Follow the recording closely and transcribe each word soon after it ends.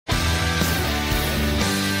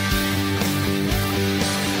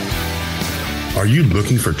Are you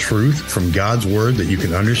looking for truth from God's Word that you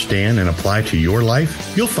can understand and apply to your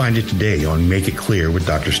life? You'll find it today on Make It Clear with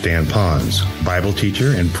Dr. Stan Ponz, Bible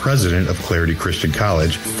teacher and president of Clarity Christian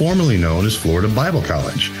College, formerly known as Florida Bible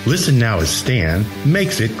College. Listen now as Stan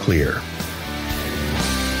makes it clear.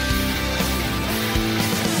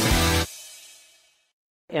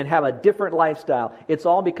 And have a different lifestyle. It's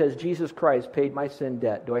all because Jesus Christ paid my sin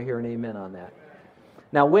debt. Do I hear an amen on that?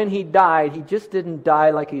 Now, when he died, he just didn't die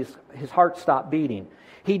like his heart stopped beating.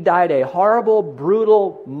 He died a horrible,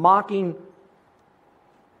 brutal, mocking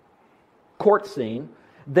court scene.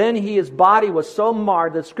 Then his body was so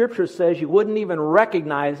marred that Scripture says you wouldn't even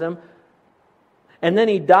recognize him. And then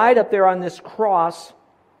he died up there on this cross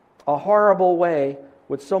a horrible way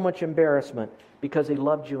with so much embarrassment because he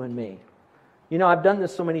loved you and me. You know, I've done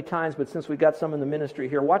this so many times, but since we got some in the ministry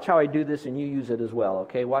here, watch how I do this and you use it as well,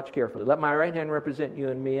 okay? Watch carefully. Let my right hand represent you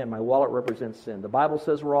and me, and my wallet represents sin. The Bible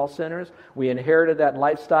says we're all sinners. We inherited that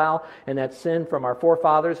lifestyle and that sin from our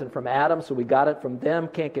forefathers and from Adam, so we got it from them.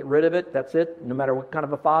 Can't get rid of it. That's it. No matter what kind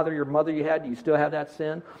of a father, your mother you had, you still have that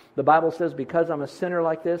sin. The Bible says because I'm a sinner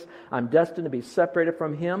like this, I'm destined to be separated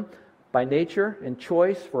from Him by nature and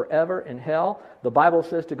choice forever in hell. The Bible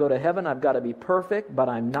says to go to heaven, I've got to be perfect, but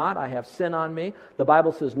I'm not. I have sin on me. The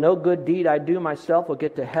Bible says no good deed I do myself will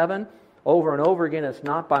get to heaven. Over and over again, it's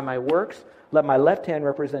not by my works. Let my left hand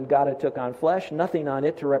represent God who took on flesh, nothing on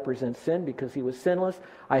it to represent sin because He was sinless.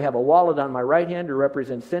 I have a wallet on my right hand to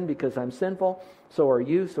represent sin because I'm sinful. So are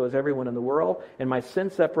you, so is everyone in the world. And my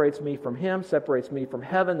sin separates me from Him, separates me from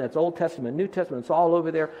heaven. That's Old Testament, New Testament. It's all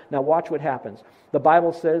over there. Now watch what happens. The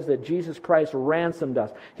Bible says that Jesus Christ ransomed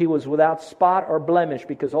us. He was without spot or blemish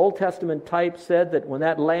because Old Testament type said that when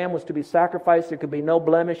that lamb was to be sacrificed, there could be no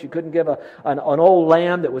blemish. You couldn't give an old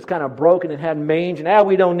lamb that was kind of broken and had mange. And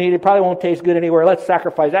we don't need it. Probably won't taste good anywhere. Let's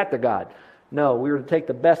sacrifice that to God. No, we were to take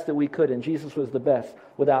the best that we could, and Jesus was the best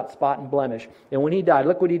without spot and blemish. And when He died,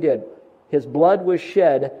 look what He did. His blood was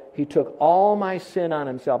shed. He took all my sin on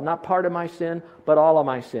Himself. Not part of my sin, but all of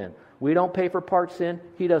my sin. We don't pay for part sin.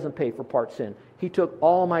 He doesn't pay for part sin. He took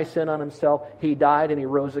all my sin on Himself. He died and He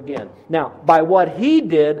rose again. Now, by what He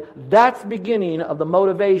did, that's the beginning of the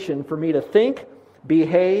motivation for me to think,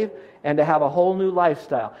 behave, and to have a whole new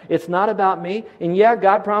lifestyle. It's not about me. And yeah,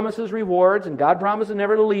 God promises rewards, and God promises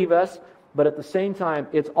never to leave us. But at the same time,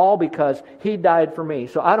 it's all because He died for me.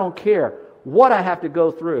 So I don't care what I have to go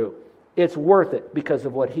through. It's worth it because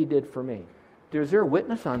of what He did for me. Is there a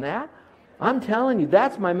witness on that? I'm telling you,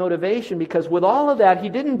 that's my motivation, because with all of that, He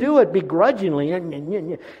didn't do it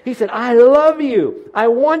begrudgingly. He said, I love you. I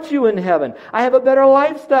want you in heaven. I have a better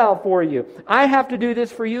lifestyle for you. I have to do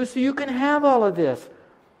this for you so you can have all of this.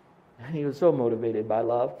 And He was so motivated by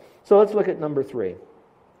love. So let's look at number 3.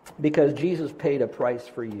 Because Jesus paid a price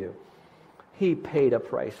for you. He paid a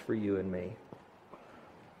price for you and me.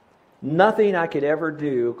 Nothing I could ever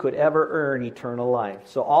do could ever earn eternal life.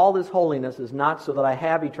 So all this holiness is not so that I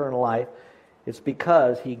have eternal life. It's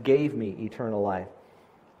because He gave me eternal life.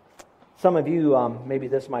 Some of you, maybe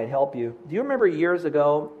this might help you. Do you remember years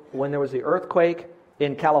ago when there was the earthquake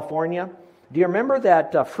in California? Do you remember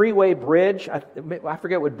that freeway bridge? I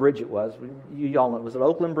forget what bridge it was. You all know. Was it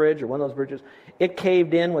Oakland Bridge or one of those bridges? It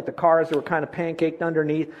caved in with the cars that were kind of pancaked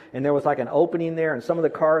underneath, and there was like an opening there, and some of the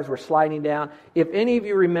cars were sliding down. If any of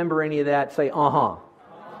you remember any of that, say, uh-huh.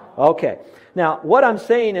 Okay. Now, what I'm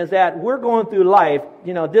saying is that we're going through life,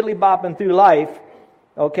 diddly-bopping through life,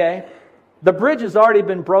 okay? The bridge has already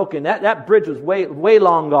been broken. That bridge was way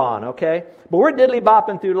long gone, okay? But we're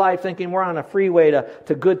diddly-bopping through life thinking we're on a freeway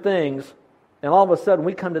to good things. And all of a sudden,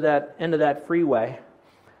 we come to that end of that freeway.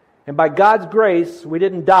 And by God's grace, we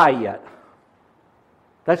didn't die yet.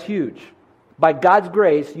 That's huge. By God's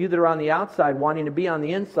grace, you that are on the outside wanting to be on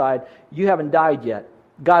the inside, you haven't died yet.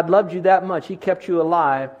 God loved you that much. He kept you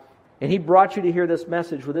alive. And He brought you to hear this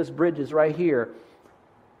message where this bridge is right here.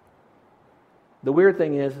 The weird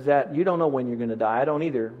thing is that you don't know when you're going to die. I don't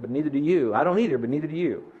either, but neither do you. I don't either, but neither do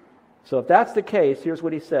you. So if that's the case, here's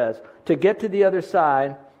what He says. To get to the other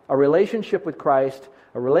side, a relationship with Christ,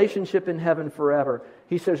 a relationship in heaven forever.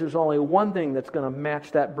 He says there's only one thing that's going to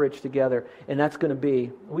match that bridge together, and that's going to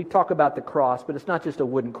be, we talk about the cross, but it's not just a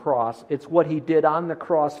wooden cross. It's what He did on the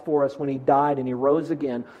cross for us when He died and He rose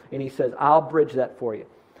again, and He says, I'll bridge that for you.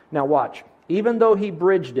 Now watch. Even though He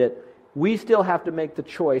bridged it, we still have to make the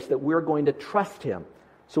choice that we're going to trust Him.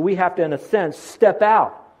 So we have to, in a sense, step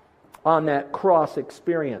out on that cross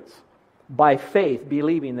experience by faith,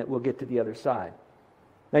 believing that we'll get to the other side.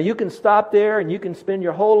 Now you can stop there and you can spend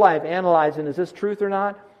your whole life analyzing, is this truth or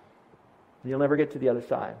not? You'll never get to the other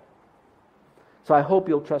side. So I hope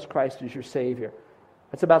you'll trust Christ as your Savior.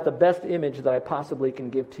 That's about the best image that I possibly can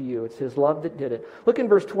give to you. It's His love that did it. Look in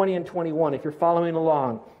verse 20 and 21 if you're following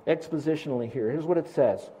along expositionally here. Here's what it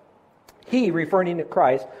says. He, referring to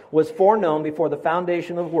Christ, was foreknown before the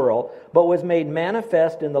foundation of the world, but was made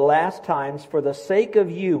manifest in the last times for the sake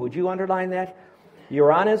of you. Would you underline that?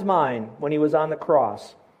 You're on His mind when He was on the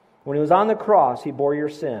cross. When He was on the cross, He bore your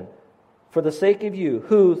sin. For the sake of you,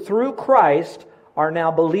 who through Christ are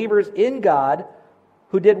now believers in God,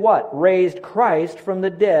 who did what? Raised Christ from the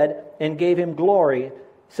dead and gave Him glory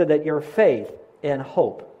so that your faith and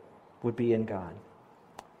hope would be in God.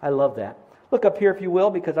 I love that. Look up here if you will,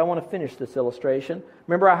 because I want to finish this illustration.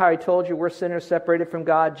 Remember how I told you we're sinners separated from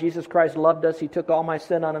God? Jesus Christ loved us. He took all my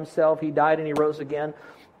sin on Himself. He died and He rose again.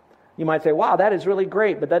 You might say, wow, that is really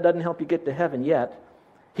great, but that doesn't help you get to heaven yet.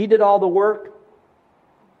 He did all the work.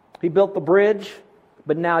 He built the bridge.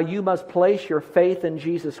 But now you must place your faith in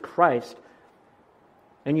Jesus Christ.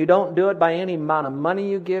 And you don't do it by any amount of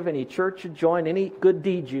money you give, any church you join, any good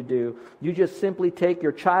deeds you do. You just simply take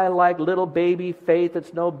your childlike little baby faith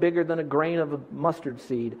that's no bigger than a grain of a mustard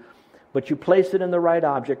seed, but you place it in the right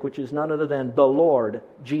object, which is none other than the Lord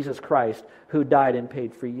Jesus Christ, who died and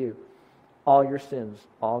paid for you. All your sins,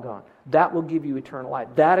 all gone. That will give you eternal life.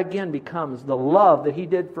 That again becomes the love that He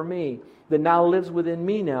did for me, that now lives within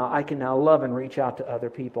me now. I can now love and reach out to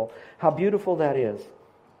other people. How beautiful that is.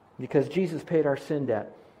 Because Jesus paid our sin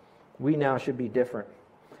debt, we now should be different.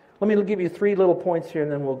 Let me give you 3 little points here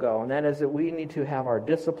and then we'll go. And that is that we need to have our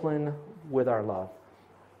discipline with our love.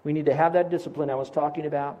 We need to have that discipline I was talking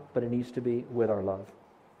about, but it needs to be with our love.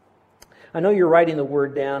 I know you're writing the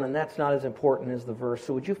word down, and that's not as important as the verse.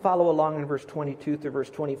 So would you follow along in verse 22 through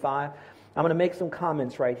verse 25? I'm going to make some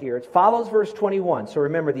comments right here. It follows verse 21. So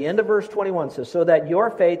remember, the end of verse 21 says, so that your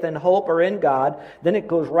faith and hope are in God. Then it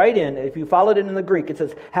goes right in. If you followed it in the Greek, it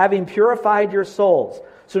says, having purified your souls.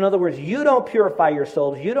 So in other words, you don't purify your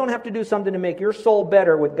souls. You don't have to do something to make your soul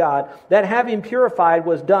better with God. That having purified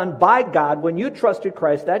was done by God when you trusted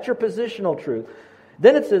Christ. That's your positional truth.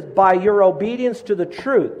 Then it says, by your obedience to the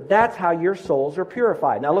truth. That's how your souls are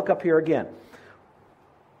purified. Now look up here again.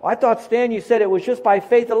 I thought, Stan, you said it was just by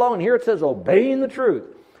faith alone. Here it says obeying the truth.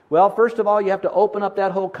 Well, first of all, you have to open up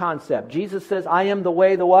that whole concept. Jesus says, I am the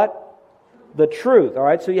way, the what? The truth. All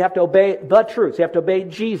right, so you have to obey the truth. So you have to obey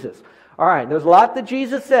Jesus. All right, there's a lot that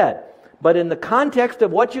Jesus said. But in the context of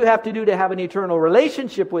what you have to do to have an eternal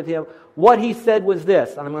relationship with Him, what He said was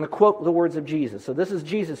this. And I'm going to quote the words of Jesus. So this is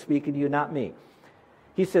Jesus speaking to you, not me.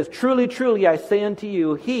 He says, truly, truly, I say unto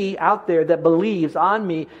you, he out there that believes on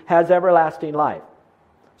me has everlasting life.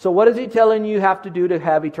 So what is He telling you have to do to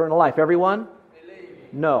have eternal life? Everyone?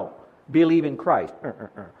 Believe. No. Believe in Christ.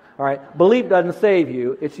 All right. Belief doesn't save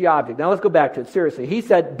you. It's the object. Now let's go back to it. Seriously. He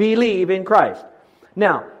said, believe in Christ.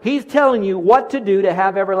 Now, He's telling you what to do to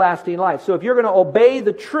have everlasting life. So if you're going to obey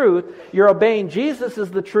the truth, you're obeying Jesus is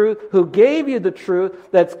the truth, who gave you the truth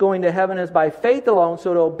that's going to heaven is by faith alone.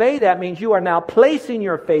 So to obey that means you are now placing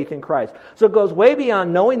your faith in Christ. So it goes way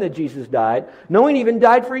beyond knowing that Jesus died, knowing He even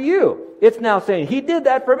died for you. It's now saying, He did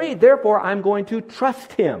that for me, therefore I'm going to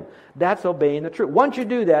trust Him. That's obeying the truth. Once you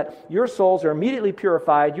do that, your souls are immediately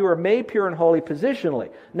purified. You are made pure and holy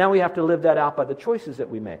positionally. Now we have to live that out by the choices that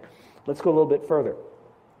we make. Let's go a little bit further.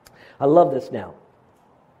 I love this now.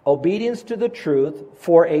 Obedience to the truth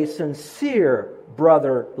for a sincere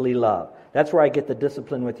brotherly love. That's where I get the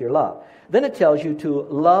discipline with your love. Then it tells you to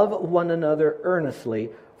love one another earnestly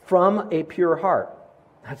from a pure heart.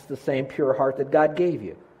 That's the same pure heart that God gave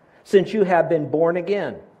you. Since you have been born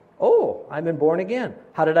again. Oh, I've been born again.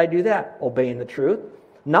 How did I do that? Obeying the truth.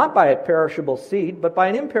 Not by a perishable seed, but by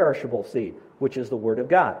an imperishable seed, which is the Word of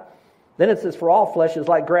God. Then it says, for all flesh is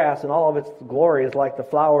like grass, and all of its glory is like the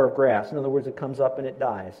flower of grass. In other words, it comes up and it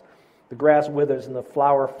dies. The grass withers and the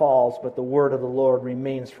flower falls, but the word of the Lord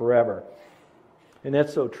remains forever. And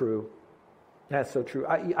that's so true. That's so true.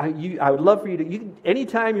 I would love for you to,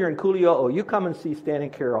 anytime you're in Coolio, you come and see Stan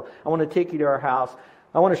and Carol. I want to take you to our house.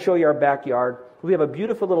 I want to show you our backyard. We have a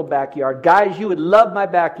beautiful little backyard. Guys, you would love my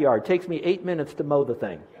backyard. It takes me 8 minutes to mow the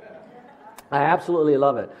thing. I absolutely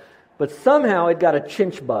love it. But somehow it got a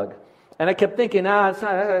chinch bug. And I kept thinking, it's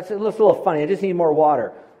a little funny. I just need more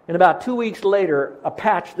water. And about 2 weeks later, a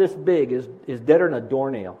patch this big is deader than a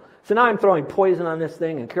doornail. So now I'm throwing poison on this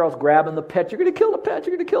thing, and Carol's grabbing the pets. You're going to kill the pets.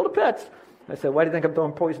 You're going to kill the pets. I said, why do you think I'm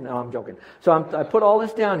throwing poison? No, I'm joking. So I put all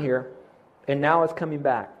this down here, and now it's coming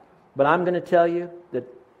back. But I'm going to tell you that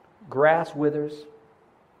grass withers,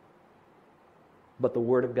 but the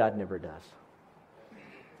Word of God never does.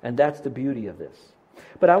 And that's the beauty of this.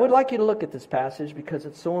 But I would like you to look at this passage because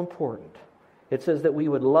it's so important. It says that we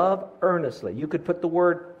would love earnestly. You could put the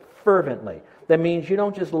word fervently. That means you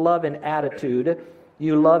don't just love in attitude.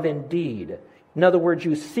 You love indeed. In other words,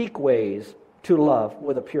 you seek ways to love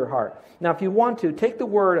with a pure heart. Now, if you want to, take the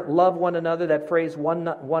word love one another, that phrase one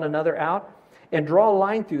another out, and draw a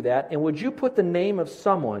line through that, and would you put the name of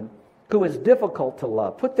someone who is difficult to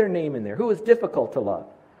love? Put their name in there. Who is difficult to love?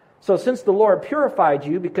 So since the Lord purified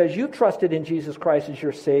you because you trusted in Jesus Christ as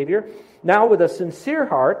your Savior, now with a sincere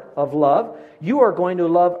heart of love, you are going to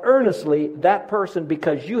love earnestly that person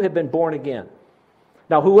because you have been born again.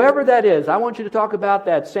 Now, whoever that is, I want you to talk about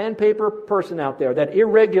that sandpaper person out there, that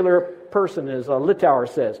irregular person, as Litauer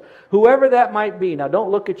says. Whoever that might be. Now,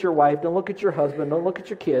 don't look at your wife, don't look at your husband, don't look at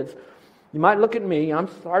your kids. You might look at me. I'm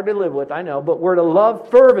hard to live with, I know, but we're to love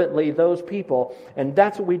fervently those people, and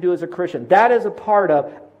that's what we do as a Christian. That is a part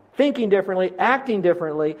of thinking differently, acting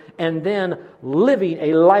differently, and then living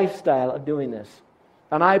a lifestyle of doing this.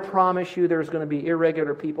 And I promise you there's going to be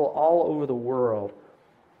irregular people all over the world.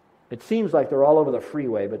 It seems like they're all over the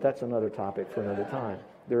freeway, but that's another topic for another time.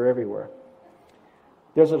 They're everywhere.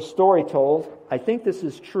 There's a story told, I think this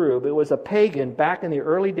is true, but it was a pagan back in the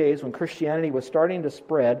early days when Christianity was starting to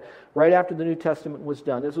spread, right after the New Testament was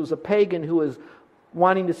done. This was a pagan who was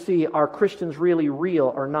wanting to see, are Christians really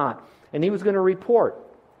real or not? And he was going to report.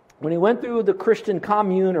 When he went through the Christian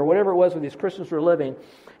commune or whatever it was where these Christians were living,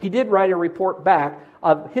 he did write a report back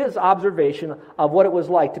of his observation of what it was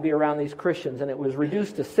like to be around these Christians, and it was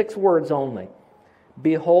reduced to 6 words only.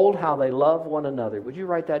 Behold how they love one another. Would you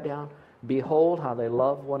write that down? Behold how they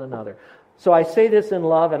love one another. So I say this in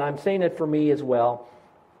love, and I'm saying it for me as well.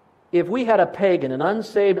 If we had a pagan, an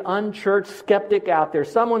unsaved, unchurched skeptic out there,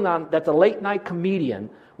 someone that's a late-night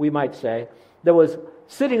comedian, we might say, that was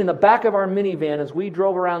sitting in the back of our minivan as we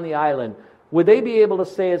drove around the island, would they be able to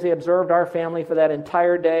say as they observed our family for that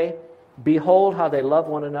entire day, behold how they love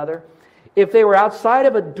one another? If they were outside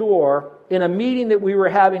of a door in a meeting that we were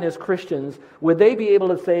having as Christians, would they be able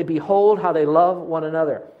to say, behold how they love one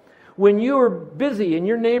another? When you are busy in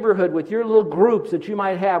your neighborhood with your little groups that you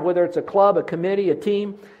might have, whether it's a club, a committee, a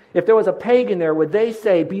team, if there was a pagan there, would they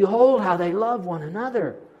say, behold how they love one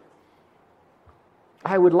another?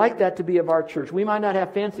 I would like that to be of our church. We might not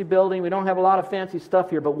have fancy building, we don't have a lot of fancy stuff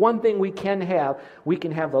here, but one thing we can have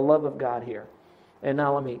the love of God here. And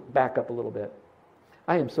now let me back up a little bit.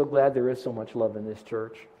 I am so glad there is so much love in this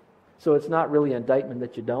church. So it's not really an indictment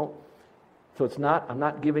that you don't. So it's not, I'm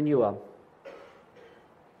not giving you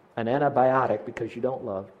an antibiotic because you don't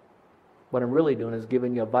love. What I'm really doing is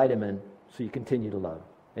giving you a vitamin so you continue to love.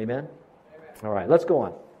 Amen? All right, let's go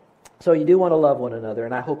on. So you do want to love one another,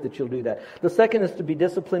 and I hope that you'll do that. The second is to be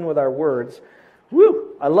disciplined with our words.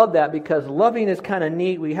 Woo! I love that because loving is kind of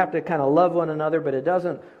neat. We have to kind of love one another, but it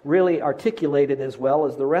doesn't really articulate it as well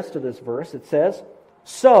as the rest of this verse. It says,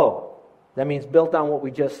 so, that means built on what we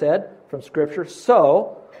just said from Scripture.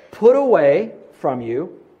 So, put away from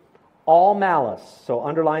you all malice. So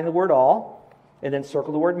underline the word all, and then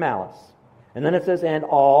circle the word malice. And then it says, and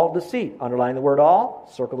all deceit. Underline the word all,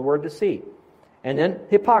 circle the word deceit. And then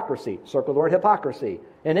hypocrisy, circle the word hypocrisy.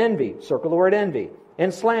 And envy, circle the word envy.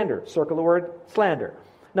 And slander, circle the word slander.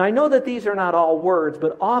 Now I know that these are not all words,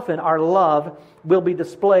 but often our love will be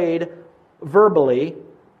displayed verbally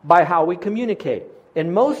by how we communicate.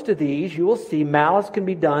 In most of these, you will see malice can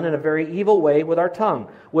be done in a very evil way with our tongue.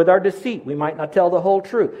 With our deceit, we might not tell the whole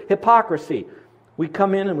truth. Hypocrisy, we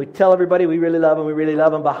come in and we tell everybody we really love them, we really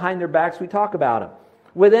love them. Behind their backs, we talk about them.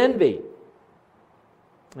 With envy.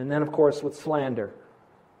 And then, of course, with slander.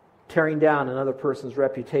 Tearing down another person's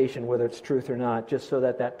reputation, whether it's truth or not, just so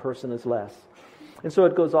that that person is less. And so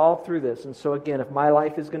it goes all through this. And so again, if my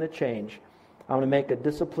life is going to change, I'm going to make a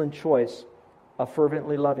disciplined choice of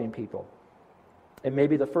fervently loving people. And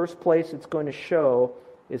maybe the first place it's going to show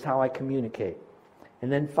is how I communicate.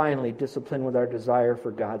 And then finally, discipline with our desire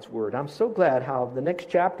for God's Word. I'm so glad how the next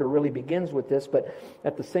chapter really begins with this, but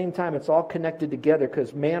at the same time, it's all connected together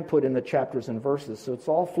because man put in the chapters and verses. So it's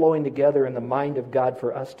all flowing together in the mind of God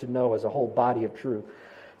for us to know as a whole body of truth.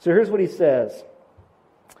 So here's what he says.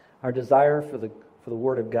 Our desire for the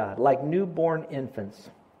Word of God. Like newborn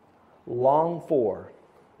infants, long for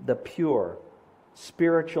the pure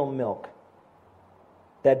spiritual milk,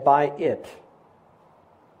 that by it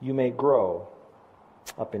you may grow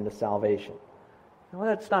up into salvation. Now,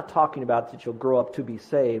 that's not talking about that you'll grow up to be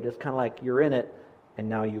saved. It's kind of like you're in it, and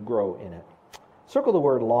now you grow in it. Circle the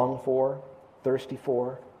word long for, thirsty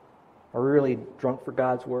for. Are we really drunk for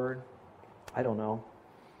God's Word? I don't know.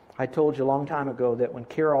 I told you a long time ago that when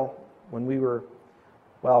Carol,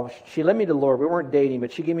 she led me to the Lord. We weren't dating,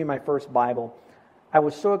 but she gave me my first Bible. I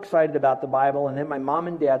was so excited about the Bible, and then my mom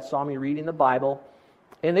and dad saw me reading the Bible,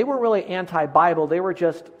 and they weren't really anti-Bible. They were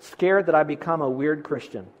just scared that I'd become a weird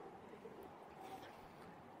Christian.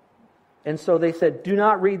 And so they said, do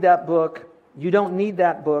not read that book. You don't need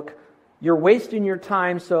that book. You're wasting your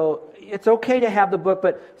time, so it's okay to have the book,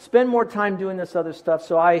 but spend more time doing this other stuff.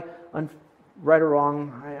 So right or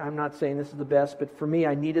wrong, I'm not saying this is the best, but for me,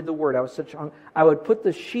 I needed the Word. I would put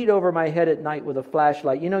the sheet over my head at night with a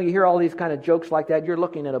flashlight. You know, you hear all these kind of jokes like that. You're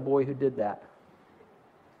looking at a boy who did that.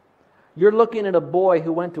 You're looking at a boy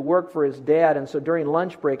who went to work for his dad, and so during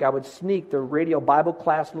lunch break, I would sneak the radio Bible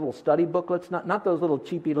class little study booklets, not those little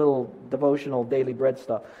cheapy little devotional daily bread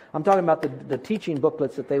stuff. I'm talking about the teaching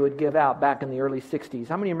booklets that they would give out back in the early 60s.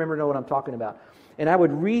 How many remember know what I'm talking about? And I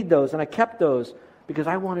would read those, and I kept those because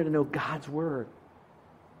I wanted to know God's Word.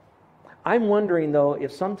 I'm wondering, though,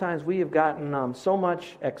 if sometimes we have gotten so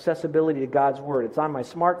much accessibility to God's Word. It's on my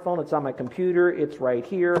smartphone, it's on my computer, it's right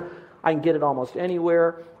here. I can get it almost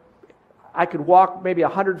anywhere. I could walk maybe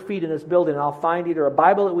 100 feet in this building and I'll find either a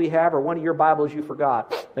Bible that we have or one of your Bibles you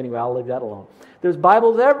forgot. Anyway, I'll leave that alone. There's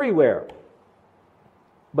Bibles everywhere.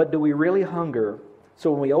 But do we really hunger?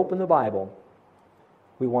 So when we open the Bible,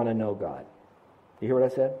 we want to know God. You hear what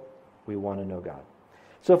I said? We want to know God.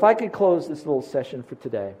 So if I could close this little session for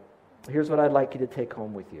today, here's what I'd like you to take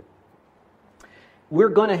home with you. We're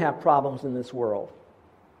going to have problems in this world,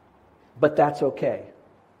 but that's okay.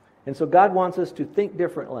 And so God wants us to think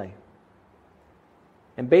differently.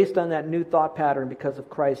 And based on that new thought pattern, because of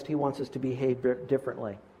Christ, He wants us to behave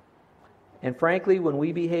differently. And frankly, when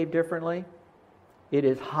we behave differently, it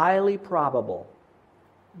is highly probable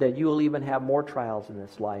that you will even have more trials in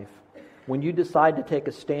this life. When you decide to take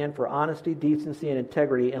a stand for honesty, decency, and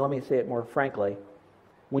integrity, and let me say it more frankly,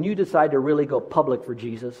 when you decide to really go public for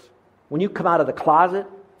Jesus, when you come out of the closet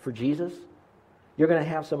for Jesus, you're going to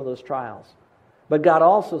have some of those trials. But God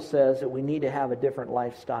also says that we need to have a different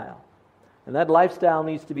lifestyle. And that lifestyle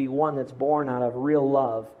needs to be one that's born out of real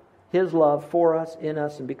love. His love for us, in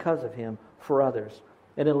us, and because of Him, for others.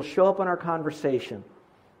 And it'll show up in our conversation.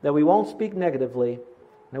 That we won't speak negatively. And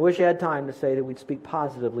I wish I had time to say that we'd speak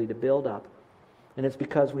positively to build up. And it's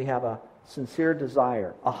because we have a sincere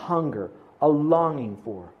desire, a hunger, a longing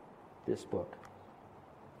for this book.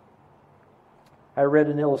 I read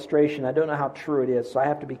an illustration. I don't know how true it is, so I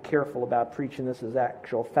have to be careful about preaching this as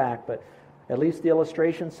actual fact. But at least the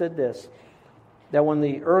illustration said this. That when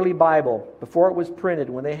the early Bible, before it was printed,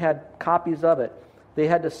 when they had copies of it, they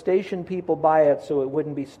had to station people by it so it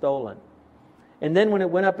wouldn't be stolen. And then when it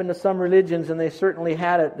went up into some religions, and they certainly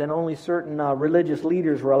had it, then only certain religious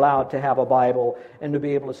leaders were allowed to have a Bible and to be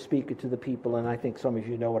able to speak it to the people. And I think some of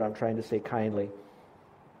you know what I'm trying to say kindly.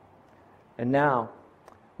 And now,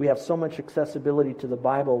 we have so much accessibility to the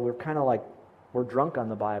Bible, we're kind of like, we're drunk on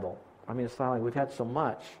the Bible. I mean, it's not like we've had so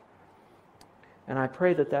much. And I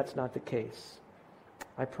pray that that's not the case.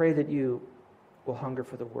 I pray that you will hunger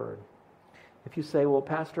for the Word. If you say, well,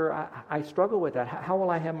 Pastor, I struggle with that. How will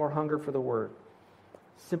I have more hunger for the Word?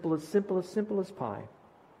 Simple as pie.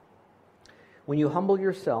 When you humble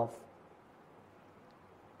yourself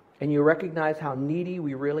and you recognize how needy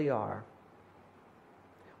we really are,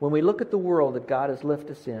 when we look at the world that God has left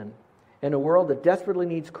us in a world that desperately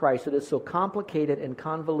needs Christ, that is so complicated and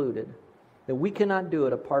convoluted that we cannot do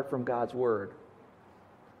it apart from God's Word.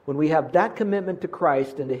 When we have that commitment to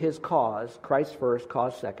Christ and to His cause, Christ first,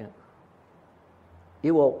 cause second, it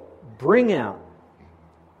will bring out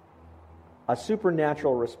a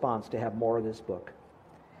supernatural response to have more of this book.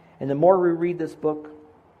 And the more we read this book,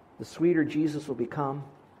 the sweeter Jesus will become,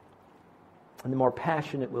 and the more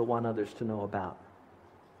passionate we'll want others to know about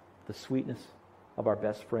the sweetness of our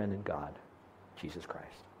best friend in God, Jesus Christ.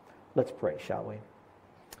 Let's pray, shall we?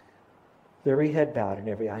 With every head bowed and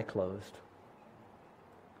every eye closed.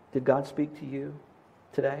 Did God speak to you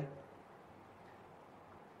today?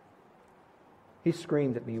 He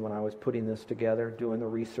screamed at me when I was putting this together, doing the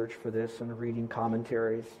research for this and reading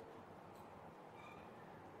commentaries.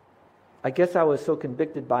 I guess I was so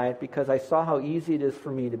convicted by it because I saw how easy it is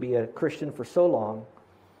for me to be a Christian for so long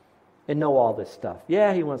and know all this stuff.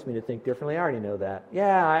 Yeah, He wants me to think differently. I already know that.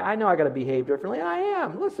 Yeah, I know I got to behave differently. And I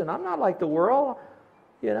am. Listen, I'm not like the world,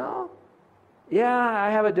 you know. Yeah,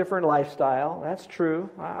 I have a different lifestyle. That's true.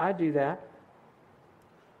 I do that.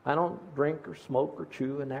 I don't drink or smoke or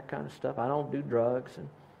chew and that kind of stuff. I don't do drugs, and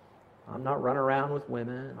I'm not running around with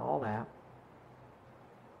women and all that.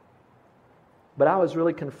 But I was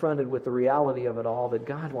really confronted with the reality of it all, that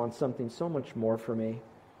God wants something so much more for me.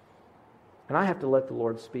 And I have to let the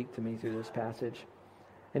Lord speak to me through this passage.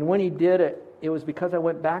 And when He did it, it was because I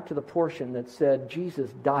went back to the portion that said, Jesus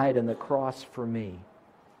died on the cross for me.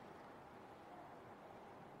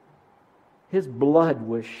 His blood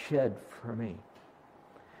was shed for me.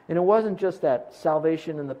 And it wasn't just that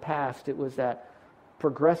salvation in the past, it was that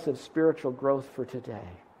progressive spiritual growth for today.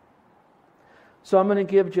 So I'm going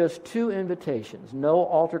to give just 2 invitations. No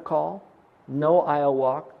altar call, no aisle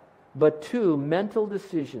walk, but 2 mental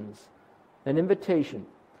decisions. An invitation.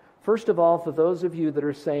 First of all, for those of you that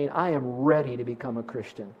are saying, I am ready to become a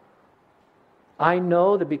Christian. I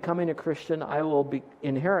know that becoming a Christian, I will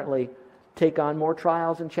inherently take on more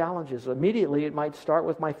trials and challenges. Immediately, it might start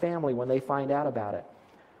with my family when they find out about it.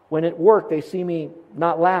 When at work, they see me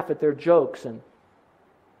not laugh at their jokes and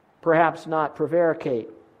perhaps not prevaricate.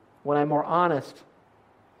 When I'm more honest,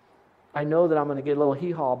 I know that I'm going to get a little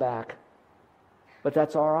hee-haw back. But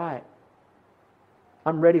that's all right.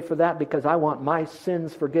 I'm ready for that because I want my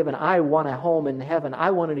sins forgiven. I want a home in heaven. I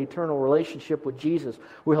want an eternal relationship with Jesus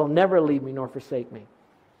where He'll never leave me nor forsake me.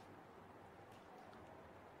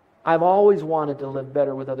 I've always wanted to live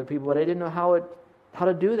better with other people, but I didn't know how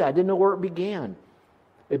to do that. I didn't know where it began.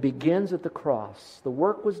 It begins at the cross. The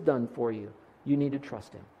work was done for you. You need to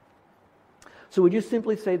trust Him. So would you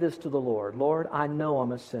simply say this to the Lord? Lord, I know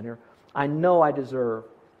I'm a sinner. I know I deserve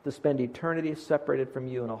to spend eternity separated from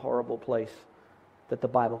You in a horrible place that the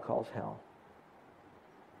Bible calls hell.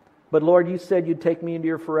 But Lord, You said You'd take me into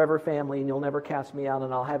Your forever family and You'll never cast me out,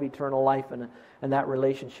 and I'll have eternal life and that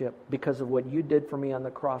relationship because of what You did for me on the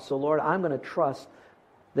cross. So Lord, I'm going to trust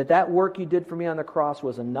that work You did for me on the cross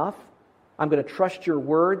was enough. I'm going to trust Your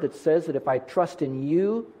word that says that if I trust in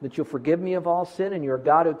You, that You'll forgive me of all sin, and You're a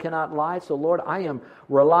God who cannot lie. So Lord, I am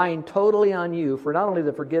relying totally on You for not only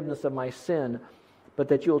the forgiveness of my sin, but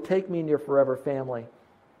that You'll take me into Your forever family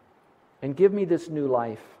and give me this new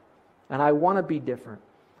life. And I want to be different.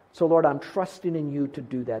 So Lord, I'm trusting in You to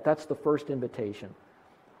do that. That's the first invitation.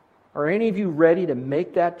 Are any of you ready to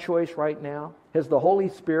make that choice right now? Has the Holy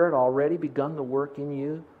Spirit already begun the work in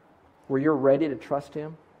you where you're ready to trust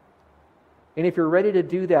Him? And if you're ready to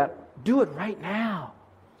do that, do it right now.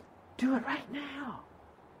 Do it right now.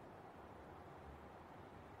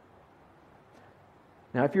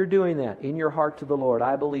 Now, if you're doing that in your heart to the Lord,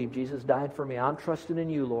 I believe Jesus died for me. I'm trusting in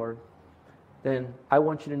You, Lord. Then I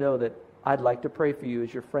want you to know that I'd like to pray for you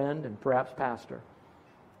as your friend and perhaps pastor.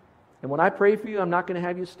 And when I pray for you, I'm not going to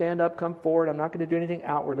have you stand up, come forward. I'm not going to do anything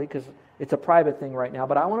outwardly because it's a private thing right now.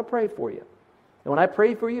 But I want to pray for you. And when I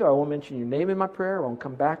pray for you, I won't mention your name in my prayer. I won't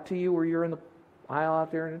come back to you where you're in the aisle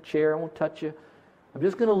out there in a chair. I won't touch you. I'm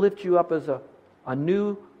just going to lift you up as a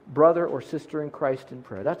new brother or sister in Christ in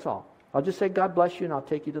prayer. That's all. I'll just say, God bless you, and I'll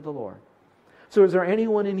take you to the Lord. So is there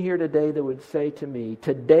anyone in here today that would say to me,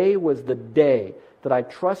 today was the day that I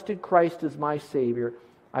trusted Christ as my Savior.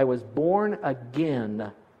 I was born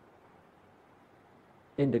again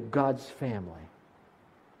into God's family.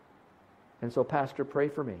 And so, Pastor, pray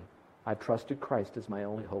for me. I've trusted Christ as my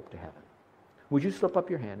only hope to heaven. Would you slip up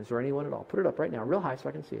your hand? Is there anyone at all? Put it up right now, real high so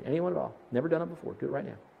I can see it. Anyone at all? Never done it before. Do it right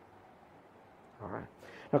now. All right.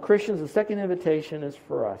 Now, Christians, the second invitation is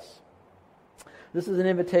for us. This is an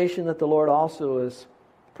invitation that the Lord also is,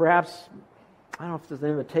 perhaps, I don't know if it's an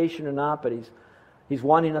invitation or not, but He's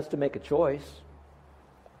wanting us to make a choice.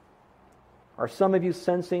 Are some of you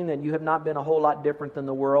sensing that you have not been a whole lot different than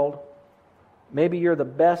the world? Maybe you're the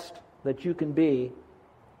best that you can be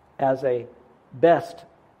as a best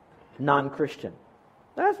non-Christian.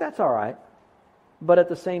 That's all right. But at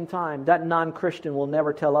the same time, that non-Christian will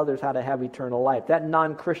never tell others how to have eternal life. That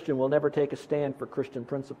non-Christian will never take a stand for Christian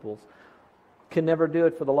principles. Can never do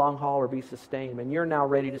it for the long haul or be sustained. And you're now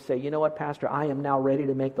ready to say, you know what, Pastor, I am now ready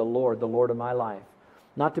to make the Lord of my life.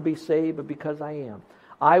 Not to be saved, but because I am.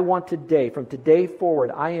 I want today, from today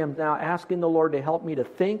forward, I am now asking the Lord to help me to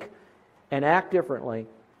think and act differently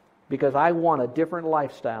because I want a different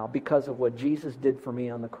lifestyle because of what Jesus did for me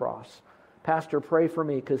on the cross. Pastor, pray for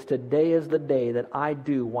me because today is the day that I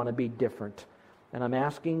do want to be different. And I'm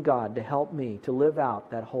asking God to help me to live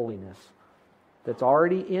out that holiness that's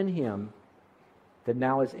already in Him, that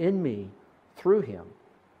now is in me through Him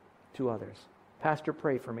to others. Pastor,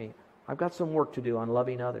 pray for me. I've got some work to do on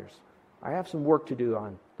loving others. I have some work to do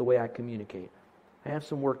on the way I communicate. I have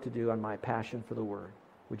some work to do on my passion for the Word.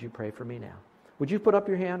 Would you pray for me now? Would you put up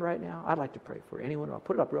your hand right now? I'd like to pray for you. Anyone?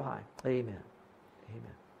 Put it up real high. Amen.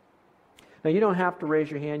 Amen. Now, you don't have to raise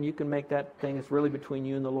your hand. You can make that thing. It's really between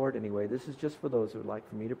you and the Lord anyway. This is just for those who would like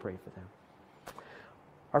for me to pray for them.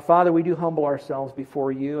 Our Father, we do humble ourselves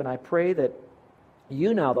before You, and I pray that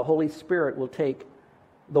You now, the Holy Spirit, will take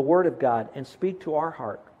the Word of God and speak to our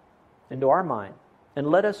heart and to our mind and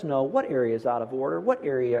let us know what area is out of order, what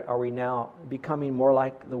area are we now becoming more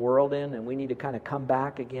like the world in, and we need to kind of come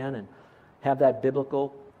back again and have that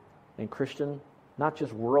biblical and Christian, not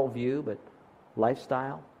just worldview, but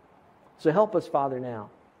lifestyle. So help us, Father, now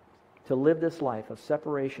to live this life of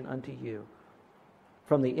separation unto You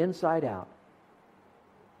from the inside out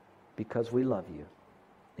because we love You.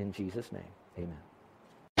 In Jesus' name, amen.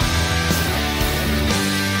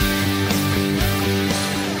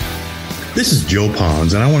 This is Joe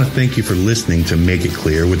Ponz, and I want to thank you for listening to Make It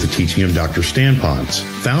Clear with the teaching of Dr. Stan Ponz,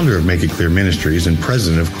 founder of Make It Clear Ministries and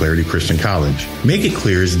president of Clarity Christian College. Make It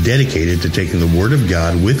Clear is dedicated to taking the Word of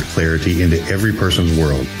God with clarity into every person's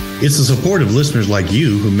world. It's the support of listeners like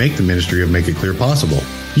you who make the ministry of Make It Clear possible.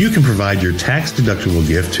 You can provide your tax-deductible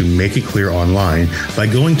gift to Make It Clear online by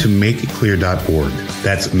going to makeitclear.org.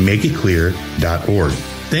 That's makeitclear.org.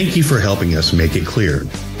 Thank you for helping us make it clear.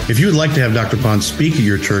 If you would like to have Dr. Ponz speak at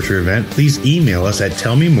your church or event, please email us at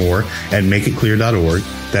tellmemore@makeitclear.org.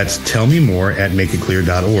 That's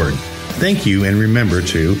tellmemore@makeitclear.org. Thank you, and remember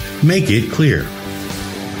to make it clear.